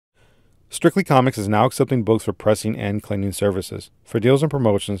Strictly Comics is now accepting books for pressing and cleaning services. For deals and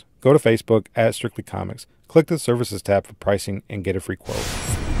promotions, go to Facebook at Strictly Comics. Click the Services tab for pricing and get a free quote.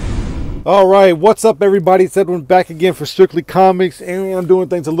 All right, what's up, everybody? It's Edwin back again for Strictly Comics, and I'm doing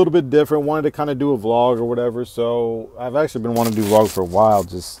things a little bit different. Wanted to kind of do a vlog or whatever, so I've actually been wanting to do vlogs for a while.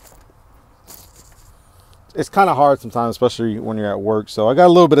 It's kind of hard sometimes, especially when you're at work. So I got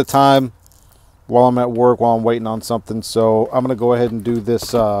a little bit of time while I'm at work, while I'm waiting on something. So I'm gonna go ahead and do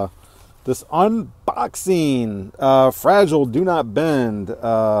this this unboxing. Fragile, do not bend.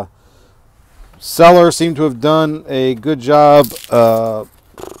 Seller seemed to have done a good job. I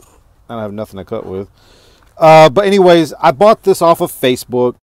have nothing to cut with. But anyways, I bought this off of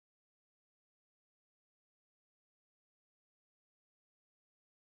Facebook.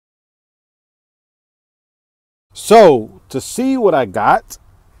 So, to see what I got,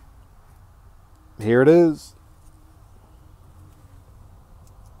 here it is.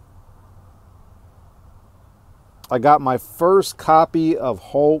 I got my first copy of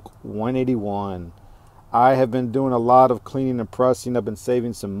Hulk 181. I have been doing a lot of cleaning and pressing. I've been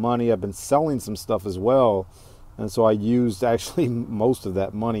saving some money. I've been selling some stuff as well. And so I used actually most of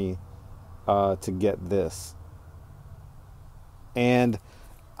that money to get this. And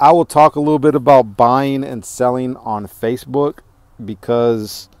I will talk a little bit about buying and selling on Facebook,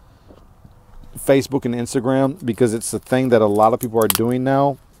 because Facebook and Instagram, because it's the thing that a lot of people are doing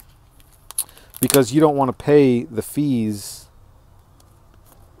now, because you don't want to pay the fees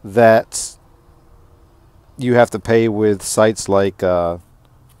that you have to pay with sites like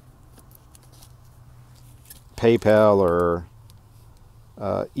PayPal or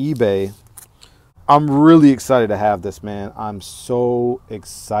eBay. I'm really excited to have this, man. I'm so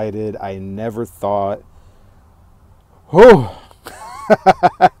excited. I never thought,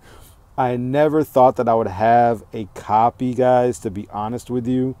 I never thought that I would have a copy, guys, to be honest with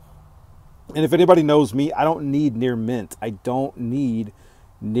you. And if anybody knows me, I don't need near mint. I don't need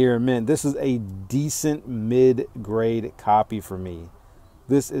near mint. This is a decent mid-grade copy for me.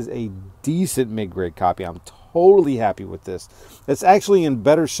 This is a decent mid-grade copy. I'm totally happy with this. It's actually in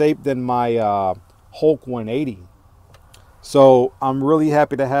better shape than my Hulk 180. So I'm really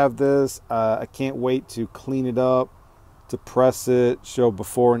happy to have this. I can't wait to clean it up, to press it, show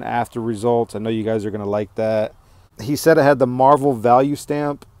before and after results. I know you guys are going to like that. He said it had the Marvel value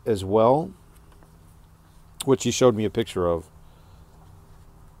stamp as well, which he showed me a picture of.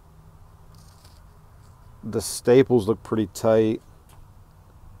 The staples look pretty tight.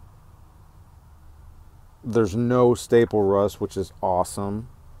 There's no staple rust, which is awesome.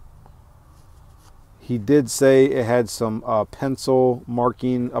 He did say it had some pencil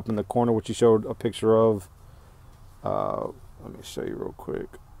marking up in the corner, which he showed a picture of. Let me show you real quick.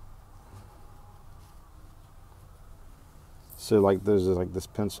 So like there's like this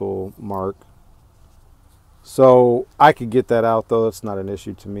pencil mark. So I could get that out though. It's not an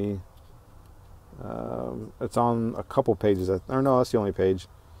issue to me. It's on a couple pages. Or no, that's the only page.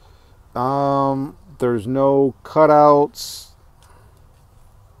 There's no cutouts.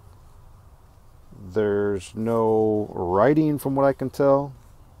 There's no writing from what I can tell.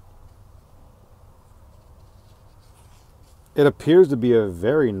 It appears to be a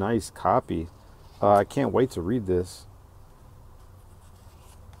very nice copy. I can't wait to read this.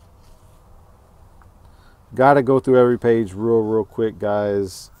 Got to go through every page real quick,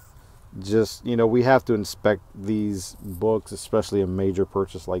 guys. Just, you know, we have to inspect these books, especially a major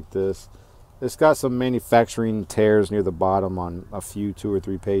purchase like this. It's got some manufacturing tears near the bottom on a few 2 or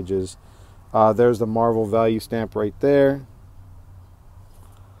 3 pages. There's the Marvel value stamp right there.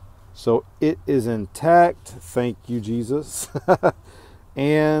 So it is intact. Thank you, Jesus.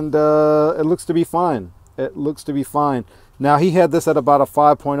 And it looks to be fine. It looks to be fine. Now, he had this at about a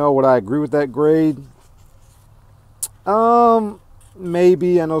 5.0. Would I agree with that grade?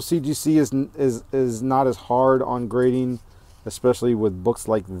 Maybe. I know CGC is not as hard on grading, especially with books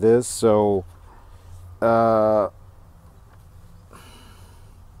like this. So I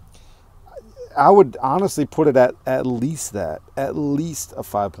would honestly put it at least that, at least a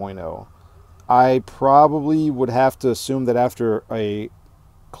 5.0. I probably would have to assume that after a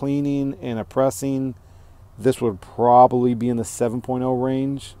cleaning and a pressing, this would probably be in the 7.0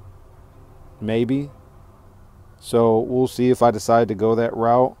 range, maybe. So we'll see if I decide to go that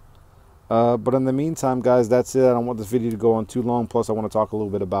route. But in the meantime, guys, that's it. I don't want this video to go on too long. Plus, I want to talk a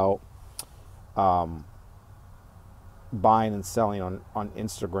little bit about buying and selling on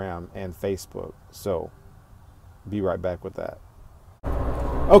Instagram and Facebook. So be right back with that.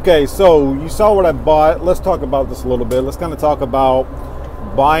 Okay, so you saw what I bought. Let's talk about this a little bit. Let's kind of talk about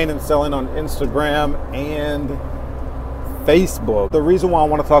buying and selling on Instagram and Facebook. The reason why I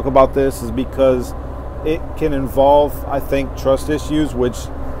want to talk about this is because it can involve, I think, trust issues, which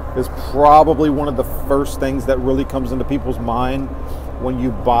is probably one of the first things that really comes into people's mind when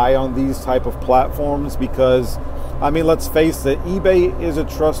you buy on these type of platforms. Because, I mean, let's face it, eBay is a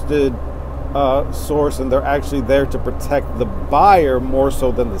trusted source, and they're actually there to protect the buyer more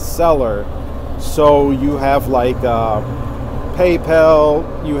so than the seller. So you have like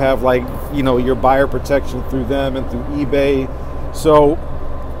PayPal, you have like, you know, your buyer protection through them and through eBay. So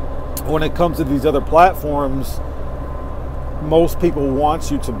when it comes to these other platforms, most people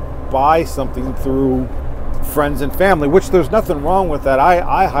want you to buy something through friends and family, which there's nothing wrong with that.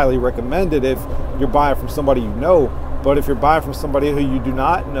 I highly recommend it if you're buying from somebody you know. But if you're buying from somebody who you do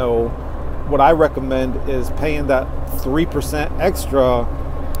not know, what I recommend is paying that 3% extra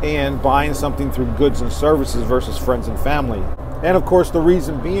and buying something through goods and services versus friends and family. And of course, the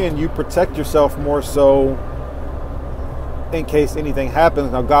reason being, you protect yourself more so in case anything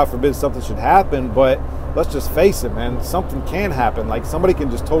happens. Now, God forbid something should happen, but let's just face it, man, something can happen. Like, somebody can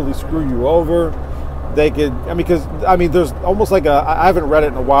just totally screw you over. They could, I mean, because, I mean, there's almost like I haven't read it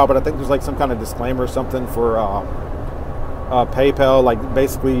in a while, but I think there's like some kind of disclaimer or something for PayPal, like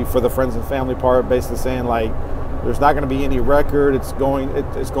basically for the friends and family part, basically saying like, there's not going to be any record. It's going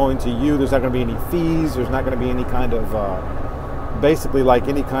to you. There's not going to be any fees. There's not going to be any kind of, basically like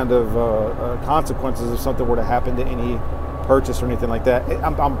any kind of consequences if something were to happen to any purchase or anything like that.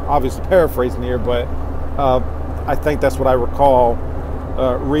 I'm obviously paraphrasing here, but I think that's what I recall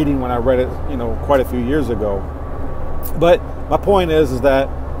reading when I read it, you know, quite a few years ago. But my point is that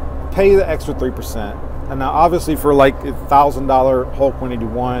pay the extra 3%. And now obviously for like $1,000 whole quantity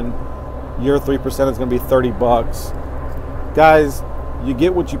one, your 3% is going to be 30 bucks. Guys, you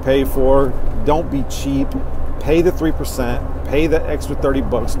get what you pay for. Don't be cheap. Pay the 3%, pay the extra 30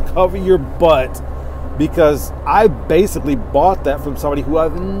 bucks, cover your butt, because I basically bought that from somebody who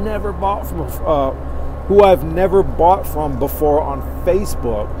I've never bought from before on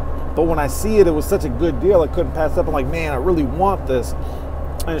Facebook. But when I see it, it was such a good deal, I couldn't pass up. I'm like, man, I really want this.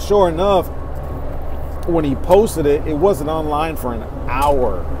 And sure enough, when he posted it, it wasn't online for an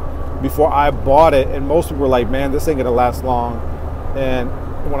hour before I bought it, and most people were like, man, this ain't gonna last long. And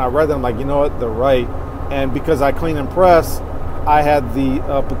when I read them, I'm like, you know what, they're right. And because I clean and press, I had the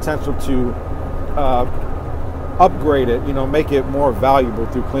potential to upgrade it, you know, make it more valuable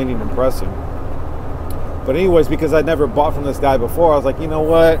through cleaning and pressing. But anyways, because I never bought from this guy before, I was like, you know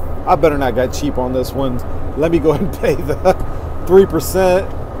what, I better not get cheap on this one. Let me go ahead and pay the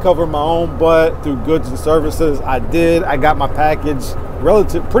 3%, cover my own butt through goods and services. I did. I got my package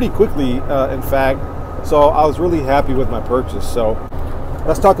pretty quickly, in fact. So I was really happy with my purchase. So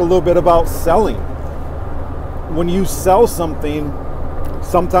let's talk a little bit about selling. When you sell something,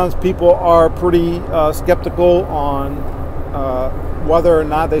 sometimes people are pretty skeptical on whether or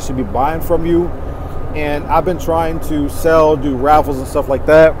not they should be buying from you. And I've been trying to do raffles and stuff like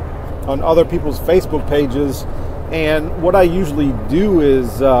that on other people's Facebook pages. And what I usually do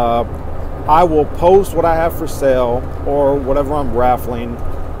is I will post what I have for sale or whatever I'm raffling.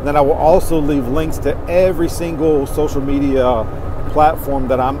 And then I will also leave links to every single social media platform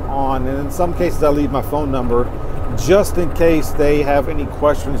that I'm on. And in some cases, I leave my phone number just in case they have any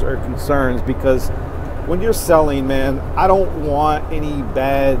questions or concerns. Because when you're selling, man, I don't want any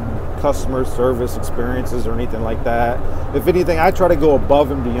bad customer service experiences or anything like that. If anything, I try to go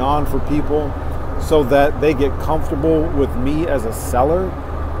above and beyond for people so that they get comfortable with me as a seller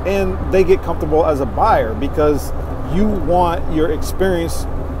and they get comfortable as a buyer, because you want your experience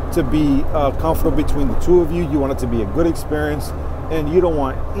to be comfortable between the two of you. You want it to be a good experience and you don't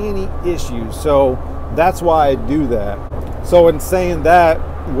want any issues. So that's why I do that. So in saying that,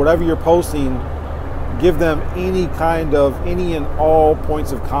 whatever you're posting, give them any and all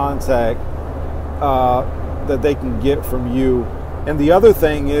points of contact that they can get from you. And the other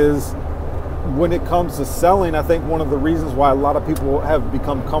thing is, when it comes to selling, I think one of the reasons why a lot of people have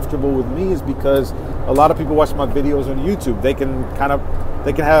become comfortable with me is because a lot of people watch my videos on YouTube.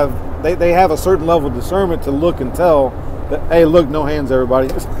 They have a certain level of discernment to look and tell that, hey, look, no hands, everybody.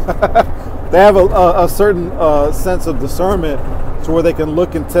 They have a certain sense of discernment to where they can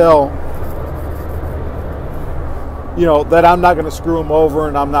look and tell, you know, that I'm not going to screw them over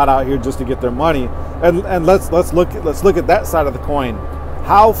and I'm not out here just to get their money. And let's look at that side of the coin.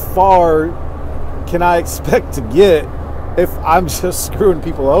 How far can I expect to get if I'm just screwing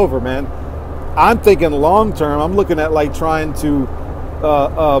people over, man? I'm thinking long term. I'm looking at like trying to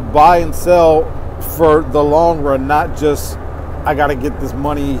buy and sell for the long run, not just I got to get this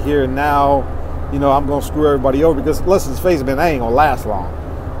money here and now. You know, I'm going to screw everybody over, because let's just face it, man, that ain't going to last long.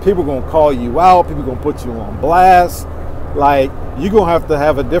 People are going to call you out. People are going to put you on blast. like, you're gonna have to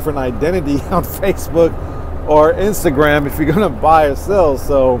have a different identity on Facebook or Instagram if you're gonna buy or sell.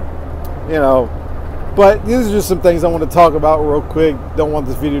 So, you know, but these are just some things I want to talk about real quick. Don't want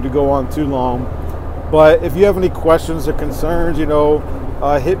this video to go on too long. But if you have any questions or concerns, you know,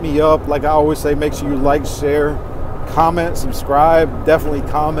 hit me up. Like I always say, make sure you like, share, comment, subscribe. Definitely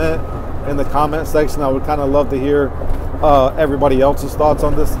comment in the comment section. I would kind of love to hear everybody else's thoughts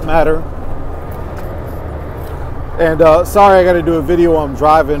on this matter. And sorry I got to do a video while I'm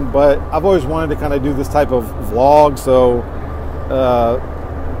driving, but I've always wanted to kind of do this type of vlog, so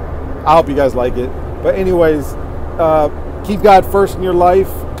I hope you guys like it. But anyways, keep God first in your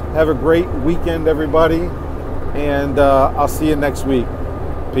life. Have a great weekend, everybody, and I'll see you next week.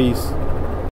 Peace.